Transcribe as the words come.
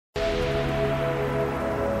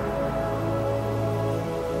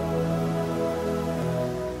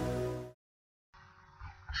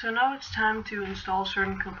So now it's time to install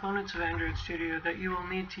certain components of Android Studio that you will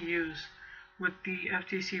need to use with the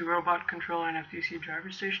FTC Robot Controller and FTC Driver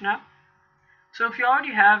Station app. So if you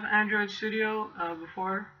already have Android Studio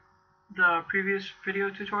before the previous video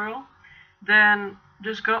tutorial, then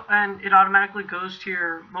just go, and it automatically goes to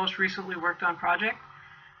your most recently worked on project.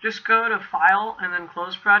 Just go to File and then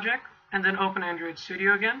Close Project, and then open Android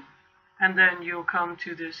Studio again, and then you'll come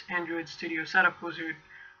to this Android Studio Setup Wizard,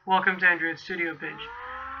 Welcome to Android Studio page.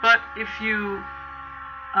 But if you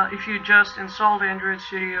just installed Android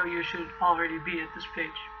Studio, you should already be at this page.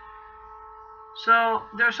 So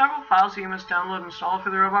there are several files that you must download and install for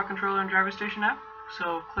the Robot Controller and Driver Station app.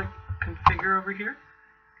 So click Configure over here,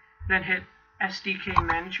 then hit SDK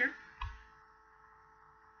Manager.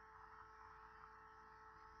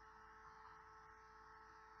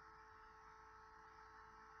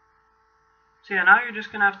 So yeah, now you're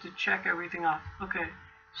just going to have to check everything off. Okay,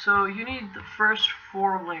 so you need the first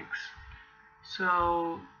 4 links.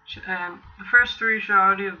 So, and the first 3 should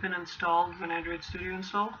already have been installed when Android Studio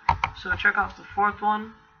installed. So check off the 4th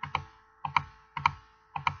one.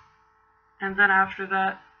 And then after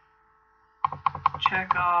that,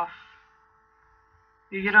 check off,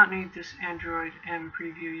 you don't need this Android M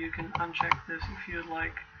preview, you can uncheck this if you would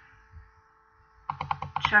like.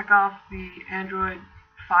 Check off the Android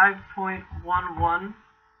 5.11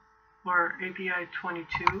 or API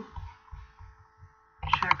 22.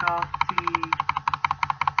 Check off the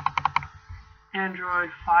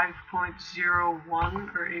Android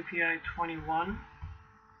 5.01 or API 21.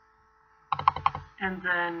 And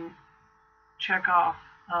then check off,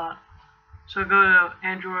 so go to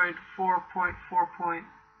Android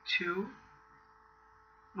 4.4.2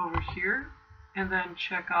 over here, and then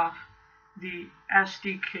check off the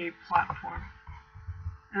SDK platform.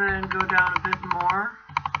 And then go down a bit more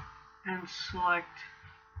and select,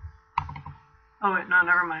 oh wait, no,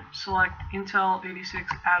 never mind. Select Intel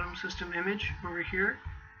 86 Atom System Image over here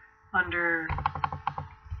under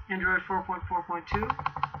Android 4.4.2.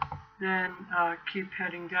 Then keep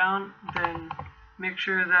heading down, then make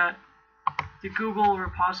sure that the Google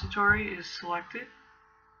repository is selected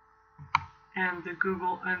and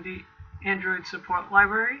the Android support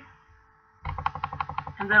library.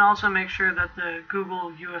 And then also make sure that the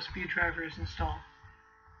Google USB driver is installed.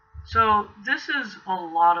 So this is a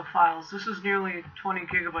lot of files. This is nearly 20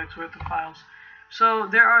 gigabytes worth of files. So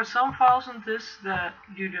there are some files in this that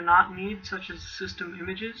you do not need, such as system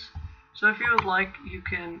images. So if you would like, you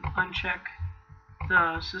can uncheck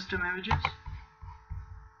the system images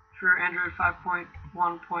for Android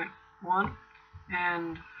 5.1.1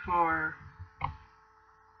 and for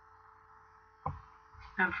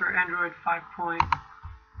Android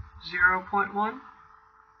 5.0.1.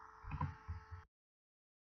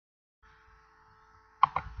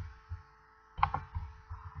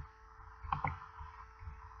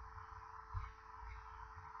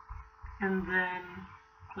 And then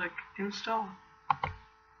click Install.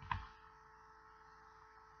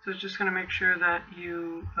 So it's just going to make sure that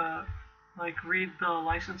you read the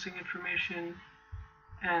licensing information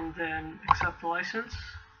and then accept the license,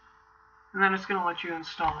 and then it's going to let you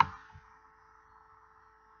install it.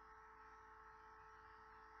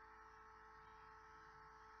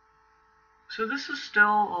 So this is still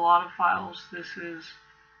a lot of files. This is,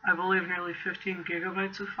 I believe, nearly 15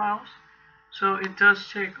 gigabytes of files. So it does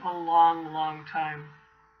take a long time.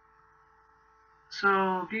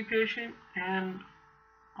 So be patient, and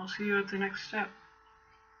I'll see you at the next step.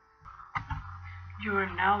 You are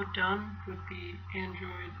now done with the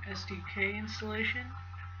Android SDK installation.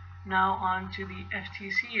 Now on to the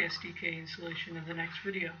FTC SDK installation in the next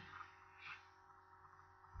video.